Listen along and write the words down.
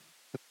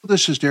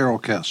This is Darrell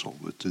Castle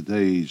with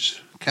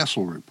today's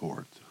Castle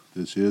Report.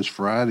 This is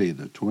Friday,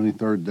 the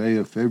 23rd day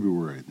of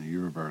February in the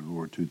year of our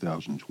Lord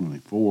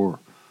 2024.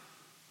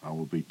 I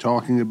will be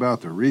talking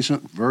about the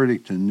recent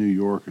verdict in New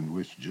York in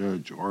which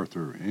Judge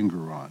Arthur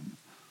Engoron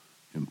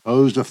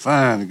imposed a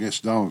fine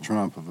against Donald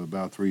Trump of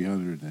about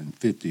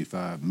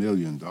 $355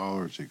 million,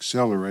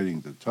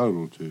 accelerating the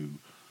total to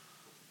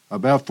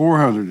about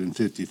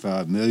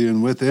 $455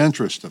 million with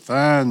interest. The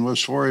fine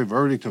was for a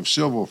verdict of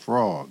civil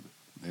fraud.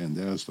 And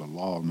as the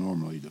law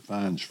normally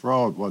defines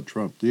fraud, what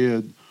Trump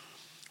did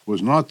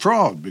was not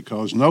fraud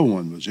because no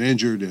one was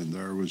injured and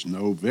there was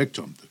no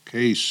victim. The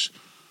case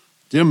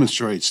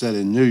demonstrates that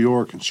in New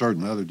York and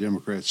certain other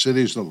Democrat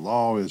cities, the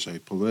law is a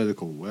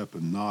political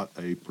weapon, not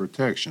a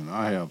protection.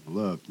 I have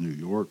loved New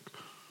York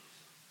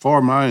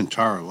for my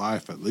entire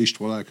life, at least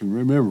what I can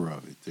remember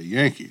of it. The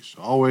Yankees,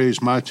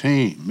 always my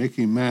team.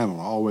 Mickey Mantle,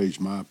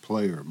 always my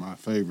player, my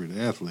favorite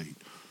athlete.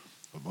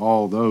 Of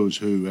all those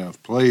who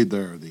have played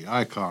there, the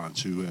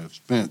icons who have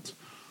spent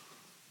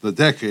the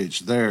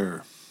decades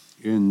there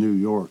in New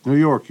York. New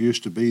York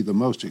used to be the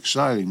most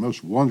exciting,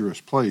 most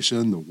wondrous place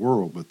in the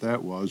world, but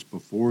that was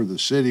before the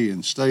city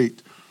and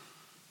state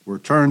were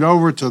turned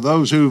over to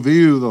those who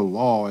view the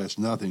law as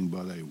nothing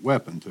but a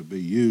weapon to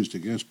be used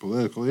against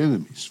political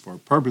enemies. For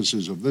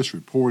purposes of this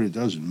report, it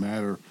doesn't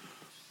matter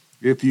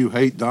if you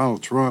hate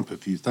Donald Trump,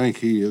 if you think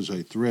he is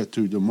a threat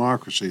to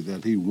democracy,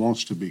 that he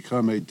wants to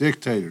become a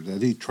dictator,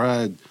 that he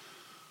tried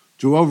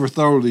to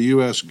overthrow the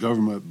U.S.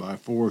 government by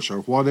force, or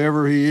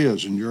whatever he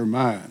is in your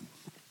mind,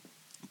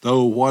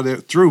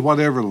 through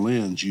whatever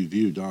lens you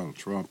view Donald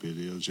Trump, it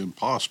is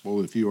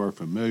impossible, if you are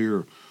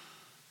familiar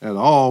at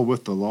all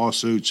with the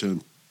lawsuits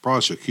and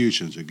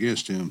prosecutions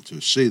against him, to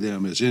see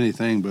them as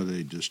anything but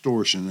a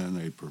distortion and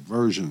a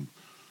perversion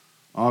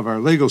of our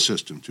legal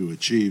system to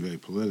achieve a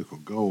political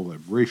goal. A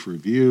brief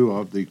review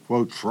of the,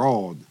 quote,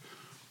 fraud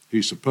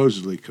he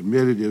supposedly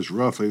committed is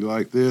roughly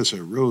like this.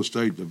 A real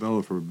estate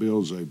developer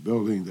builds a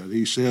building that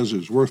he says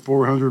is worth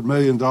 $400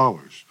 million.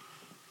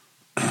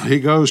 He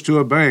goes to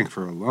a bank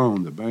for a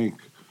loan. The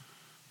bank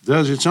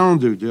does its own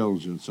due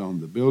diligence on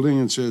the building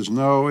and says,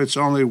 no, it's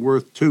only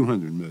worth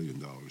 $200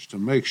 million. To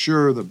make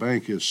sure the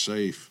bank is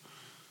safe,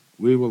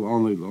 we will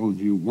only loan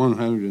you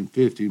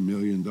 $150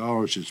 million.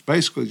 It's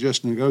basically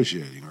just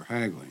negotiating or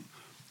haggling.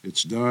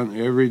 It's done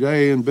every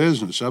day in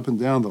business, up and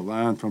down the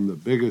line, from the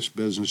biggest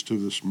business to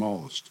the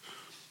smallest.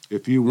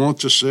 If you want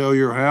to sell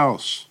your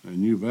house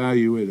and you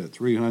value it at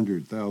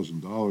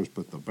 $300,000,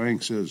 but the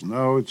bank says,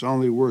 no, it's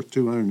only worth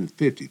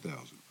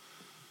 $250,000.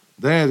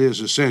 That is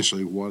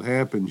essentially what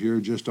happened here,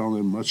 just on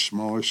a much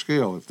smaller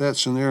scale. If that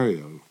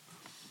scenario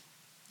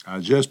I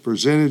just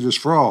presented as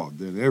fraud,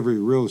 then every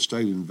real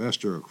estate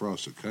investor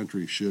across the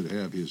country should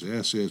have his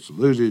assets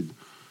looted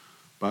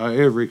by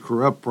every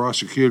corrupt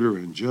prosecutor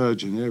and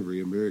judge in every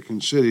American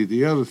city.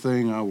 The other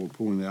thing I will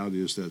point out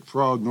is that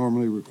fraud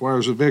normally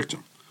requires a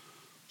victim.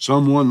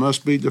 Someone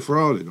must be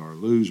defrauded or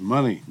lose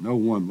money. No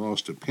one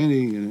lost a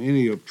penny in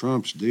any of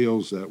Trump's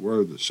deals that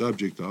were the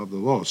subject of the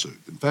lawsuit.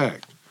 In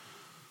fact,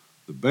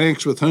 the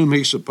banks with whom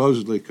he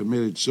supposedly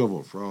committed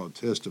civil fraud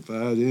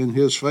testified in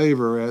his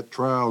favor at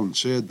trial and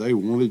said they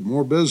wanted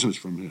more business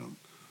from him.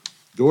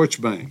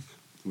 Deutsche Bank,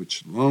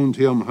 which loaned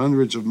him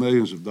hundreds of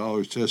millions of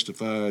dollars,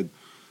 testified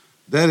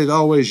that it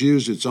always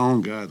used its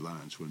own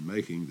guidelines when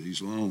making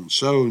these loans.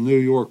 So New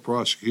York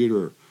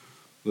prosecutor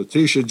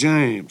Letitia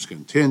James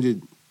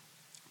contended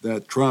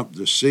that Trump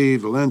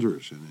deceived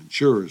lenders and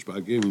insurers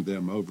by giving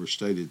them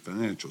overstated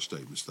financial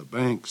statements. The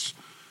banks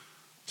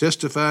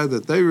testified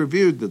that they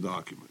reviewed the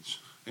documents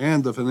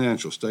and the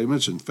financial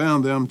statements and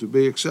found them to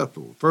be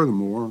acceptable.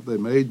 Furthermore, they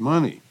made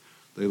money.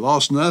 They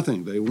lost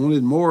nothing. They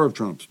wanted more of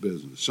Trump's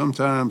business.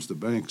 Sometimes the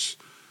banks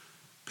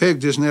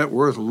pegged his net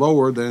worth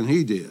lower than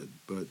he did,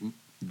 but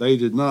they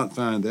did not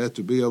find that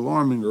to be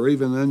alarming or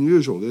even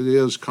unusual. It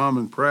is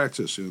common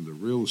practice in the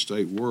real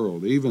estate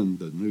world. Even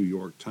the New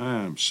York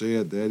Times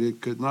said that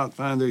it could not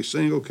find a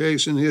single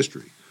case in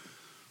history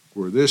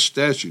where this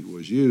statute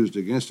was used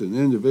against an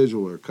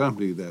individual or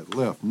company that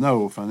left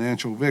no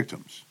financial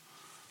victims.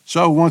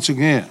 So once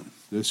again,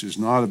 this is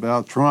not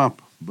about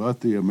Trump,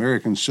 but the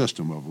American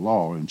system of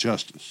law and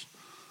justice.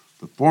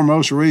 The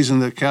foremost reason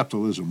that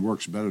capitalism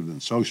works better than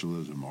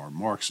socialism or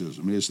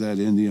Marxism is that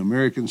in the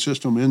American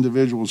system,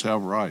 individuals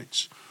have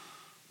rights.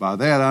 By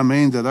that, I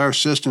mean that our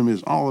system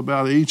is all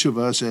about each of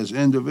us as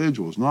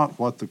individuals, not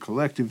what the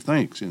collective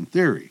thinks. In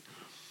theory,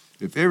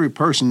 if every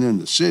person in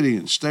the city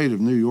and state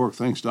of New York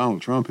thinks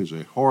Donald Trump is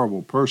a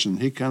horrible person,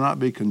 he cannot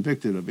be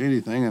convicted of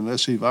anything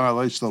unless he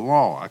violates the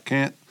law. I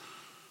can't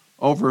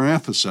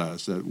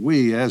overemphasize that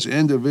we as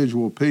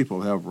individual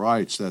people have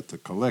rights that the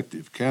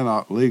collective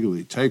cannot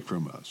legally take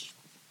from us.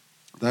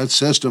 That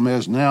system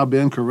has now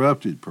been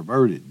corrupted,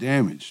 perverted,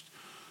 damaged.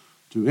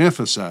 To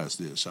emphasize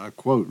this, I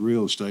quote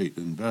real estate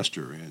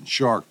investor and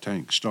Shark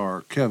Tank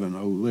star Kevin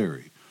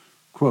O'Leary.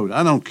 Quote,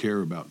 I don't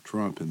care about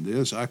Trump in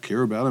this. I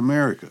care about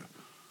America.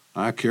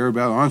 I care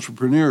about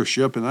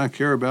entrepreneurship, and I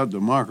care about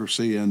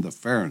democracy and the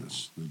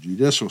fairness. The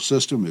judicial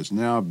system is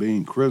now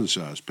being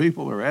criticized.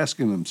 People are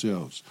asking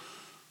themselves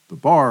the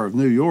bar of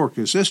New York,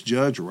 is this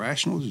judge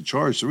rational to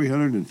charge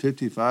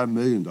 $355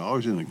 million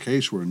in a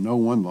case where no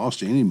one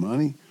lost any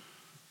money?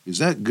 Is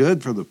that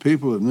good for the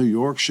people of New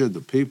York? Should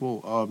the people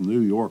of New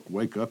York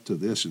wake up to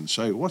this and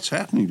say, what's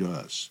happening to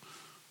us?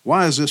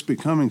 Why is this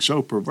becoming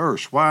so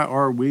perverse? Why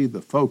are we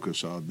the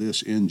focus of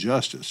this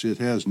injustice? It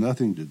has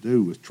nothing to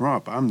do with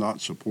Trump. I'm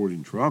not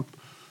supporting Trump.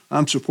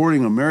 I'm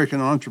supporting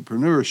American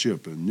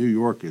entrepreneurship, and New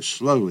York is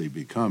slowly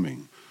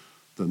becoming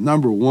the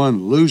number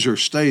one loser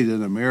state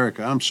in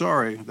America. I'm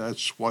sorry,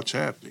 that's what's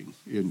happening,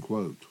 end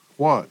quote.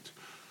 What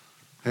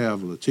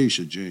have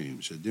Letitia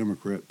James, a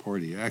Democrat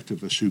Party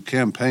activist who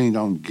campaigned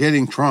on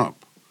getting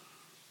Trump,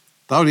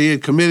 thought he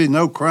had committed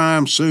no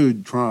crime,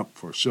 sued Trump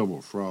for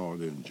civil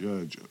fraud, and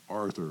Judge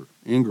Arthur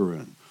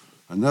Engoron,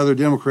 another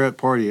Democrat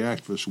Party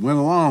activist, went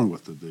along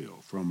with the deal.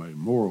 From a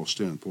moral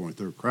standpoint,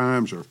 their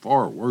crimes are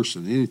far worse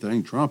than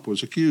anything Trump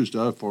was accused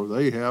of, for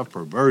they have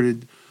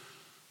perverted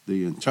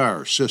the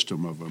entire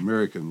system of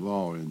American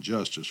law and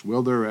justice.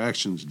 Will their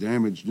actions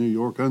damage New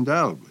York?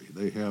 Undoubtedly.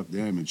 They have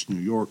damaged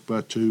New York,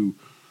 but to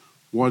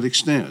what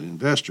extent?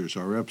 Investors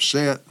are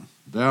upset,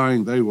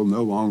 vowing they will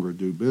no longer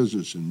do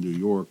business in New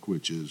York,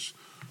 which is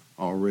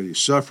already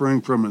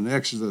suffering from an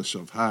exodus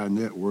of high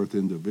net worth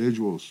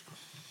individuals.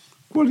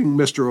 Quoting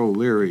Mr.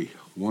 O'Leary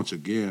once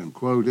again,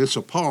 quote, "It's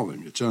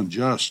appalling, it's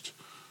unjust.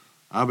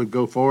 I would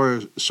go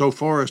so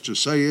far as to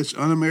say it's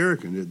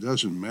un-American. It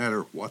doesn't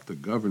matter what the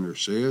governor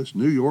says.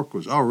 New York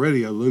was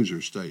already a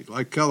loser state,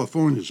 like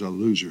California's a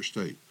loser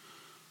state.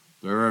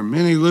 There are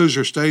many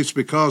loser states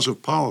because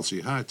of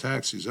policy, high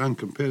taxes,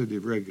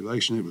 uncompetitive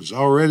regulation. It was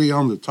already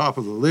on the top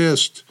of the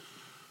list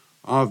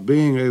of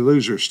being a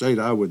loser state.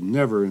 I would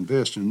never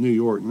invest in New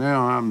York.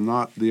 Now I'm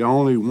not the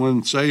only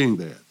one saying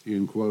that,"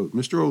 end quote.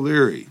 Mr.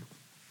 O'Leary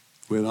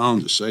went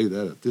on to say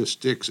that if this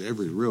sticks,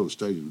 every real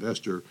estate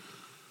investor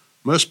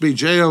must be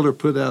jailed or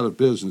put out of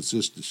business.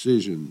 This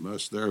decision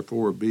must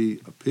therefore be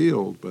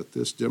appealed. But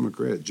this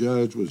Democrat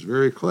judge was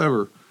very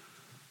clever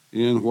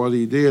in what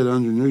he did.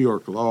 Under New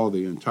York law,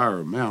 the entire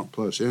amount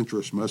plus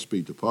interest must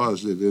be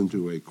deposited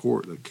into a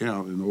court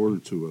account in order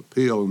to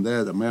appeal, and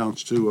that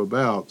amounts to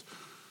about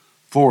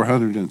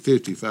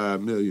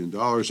 $455 million.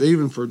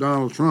 Even for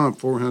Donald Trump,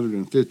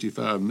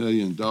 $455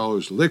 million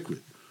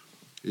liquid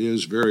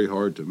is very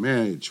hard to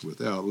manage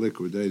without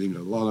liquidating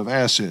a lot of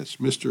assets.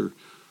 Mr.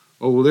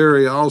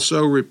 O'Leary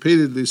also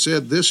repeatedly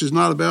said, this is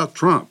not about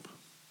Trump.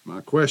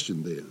 My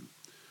question then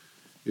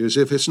is,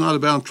 if it's not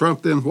about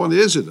Trump, then what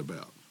is it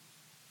about?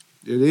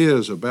 It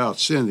is about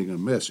sending a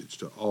message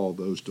to all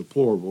those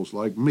deplorables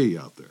like me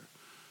out there,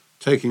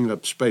 taking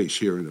up space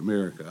here in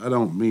America. I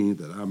don't mean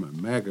that I'm a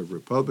MAGA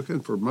Republican.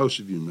 For most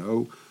of you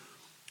know,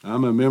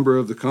 I'm a member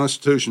of the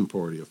Constitution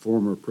Party, a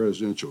former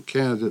presidential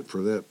candidate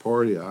for that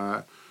party.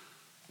 I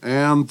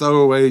am,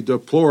 though, a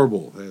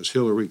deplorable, as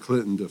Hillary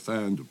Clinton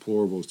defined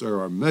deplorables. There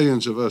are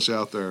millions of us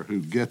out there who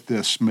get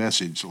this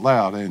message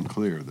loud and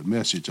clear. The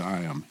message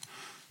I am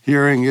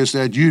hearing is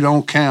that you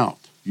don't count.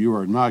 You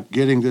are not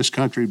getting this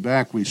country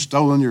back. We've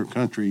stolen your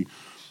country,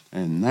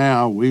 and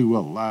now we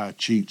will lie,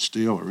 cheat,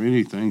 steal, or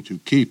anything to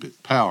keep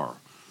it. Power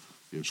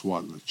is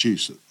what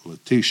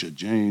Letitia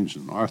James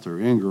and Arthur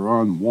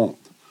Engoron want,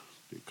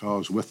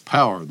 because with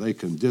power they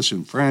can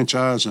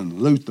disenfranchise and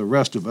loot the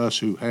rest of us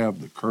who have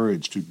the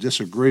courage to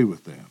disagree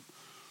with them.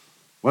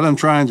 What I'm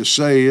trying to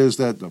say is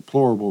that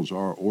deplorables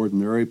are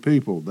ordinary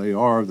people. They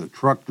are the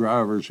truck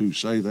drivers who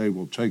say they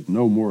will take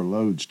no more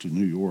loads to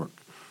New York.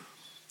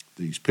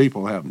 These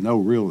people have no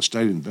real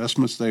estate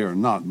investments. They are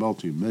not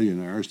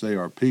multimillionaires. They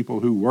are people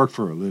who work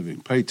for a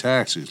living, pay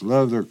taxes,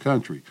 love their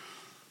country.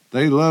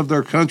 They love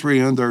their country,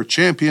 and their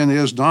champion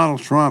is Donald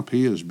Trump.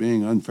 He is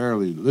being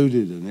unfairly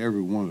looted, and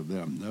every one of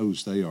them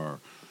knows they are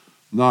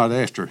not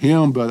after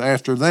him, but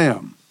after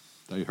them.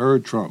 They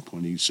heard Trump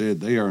when he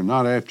said, they are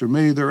not after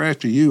me, they're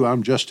after you,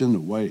 I'm just in the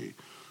way.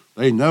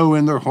 They know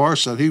in their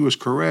hearts that he was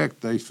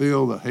correct. They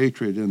feel the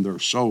hatred in their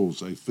souls.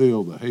 They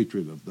feel the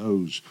hatred of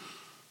those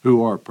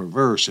who are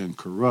perverse and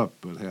corrupt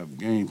but have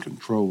gained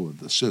control of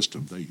the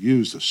system. They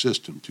use the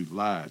system to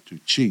lie, to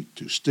cheat,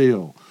 to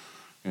steal,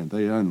 and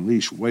they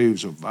unleash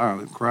waves of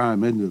violent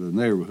crime into the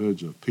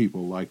neighborhoods of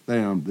people like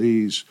them.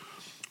 These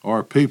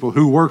are people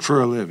who work for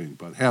a living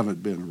but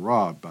haven't been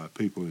robbed by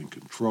people in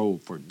control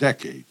for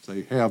decades.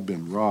 They have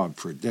been robbed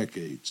for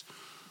decades.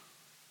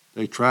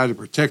 They try to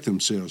protect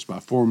themselves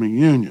by forming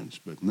unions,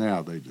 but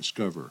now they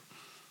discover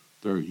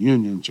their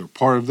unions are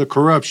part of the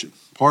corruption,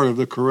 part of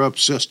the corrupt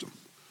system.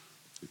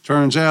 It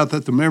turns out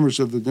that the members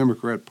of the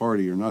Democrat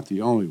Party are not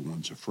the only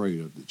ones afraid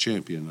of the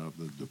champion of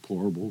the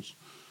deplorables.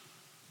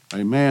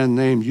 A man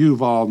named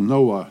Yuval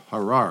Noah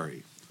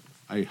Harari,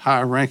 a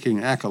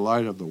high-ranking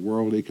acolyte of the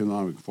World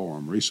Economic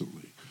Forum,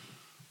 recently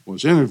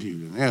was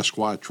interviewed and asked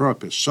why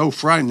Trump is so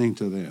frightening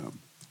to them.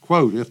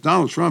 Quote, if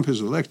Donald Trump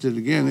is elected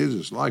again, it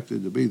is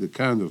likely to be the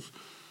kind of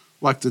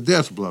like the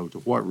death blow to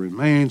what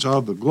remains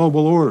of the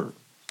global order.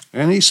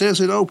 And he says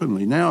it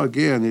openly. Now,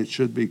 again, it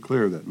should be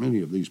clear that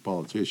many of these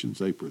politicians,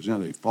 they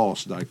present a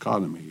false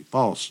dichotomy,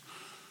 false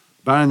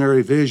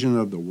binary vision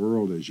of the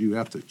world as you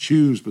have to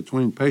choose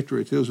between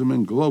patriotism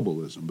and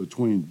globalism,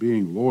 between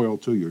being loyal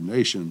to your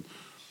nation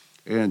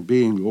and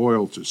being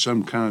loyal to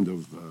some kind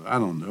of,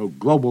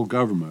 global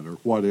government or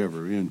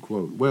whatever, end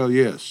quote. Well,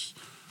 yes,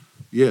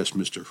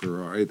 Mr.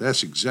 Ferrari,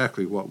 that's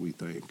exactly what we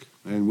think.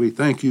 And we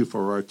thank you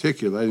for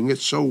articulating it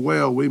so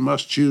well. We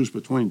must choose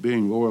between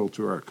being loyal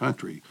to our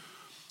country,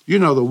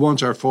 the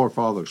ones our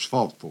forefathers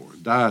fought for,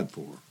 died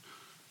for,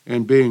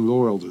 and being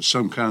loyal to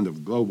some kind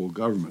of global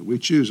government. We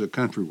choose a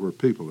country where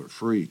people are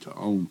free to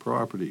own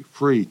property,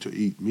 free to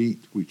eat meat.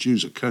 We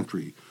choose a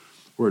country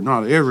where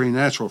not every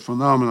natural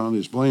phenomenon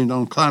is blamed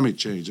on climate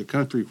change, a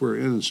country where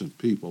innocent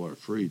people are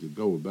free to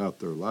go about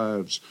their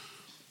lives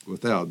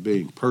without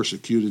being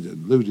persecuted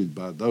and looted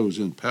by those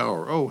in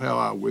power. Oh, how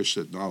I wish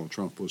that Donald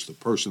Trump was the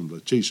person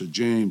Letitia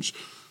James,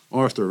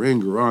 Arthur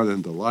Engoron,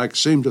 and the like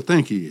seem to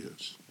think he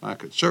is. I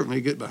could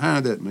certainly get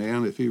behind that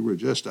man if he were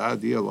just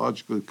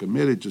ideologically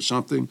committed to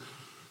something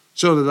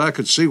so that I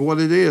could see what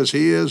it is.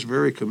 He is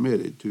very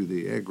committed to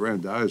the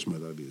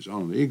aggrandizement of his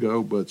own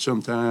ego, but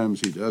sometimes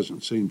he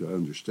doesn't seem to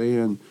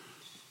understand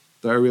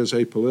there is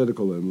a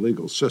political and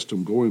legal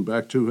system going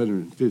back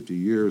 250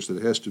 years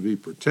that has to be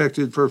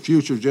protected for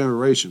future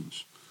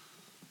generations.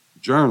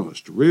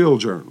 Journalists, real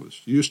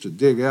journalists, used to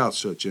dig out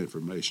such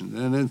information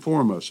and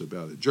inform us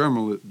about it.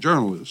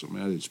 Journalism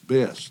at its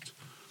best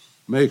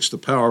makes the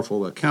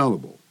powerful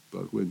accountable,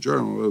 but when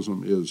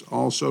journalism is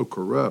also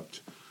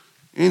corrupt,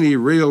 any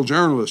real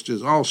journalist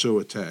is also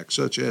attacked,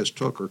 such as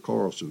Tucker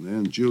Carlson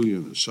and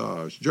Julian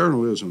Assange.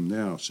 Journalism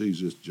now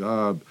sees its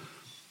job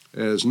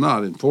as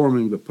not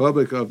informing the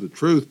public of the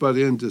truth, but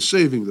in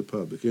deceiving the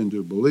public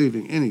into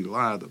believing any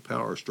lie the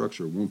power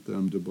structure wants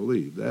them to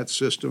believe. That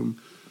system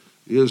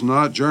is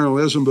not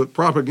journalism, but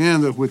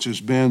propaganda, which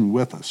has been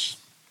with us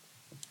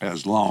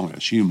as long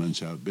as humans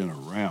have been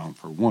around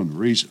for one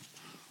reason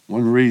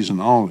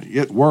only.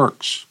 It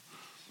works.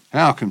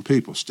 How can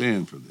people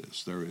stand for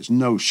this? There is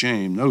no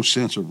shame, no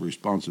sense of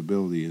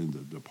responsibility in the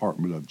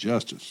Department of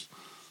Justice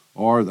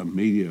or the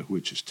media,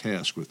 which is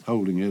tasked with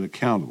holding it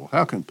accountable.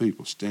 How can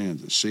people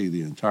stand to see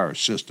the entire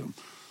system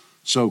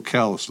so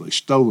callously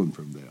stolen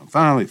from them?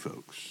 Finally,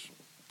 folks,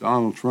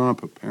 Donald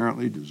Trump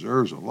apparently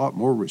deserves a lot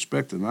more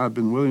respect than I've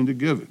been willing to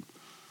give him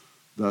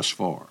thus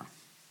far.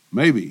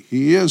 Maybe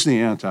he is the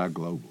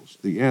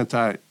anti-globals, the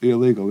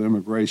anti-illegal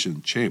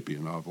immigration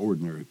champion of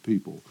ordinary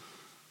people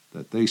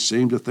that they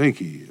seem to think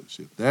he is.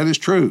 If that is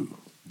true,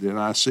 then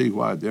I see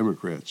why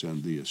Democrats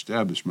and the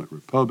establishment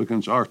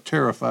Republicans are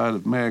terrified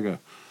of MAGA.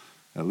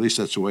 At least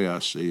that's the way I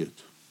see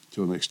it.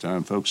 Until next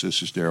time, folks,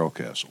 this is Darrell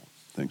Castle.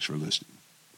 Thanks for listening.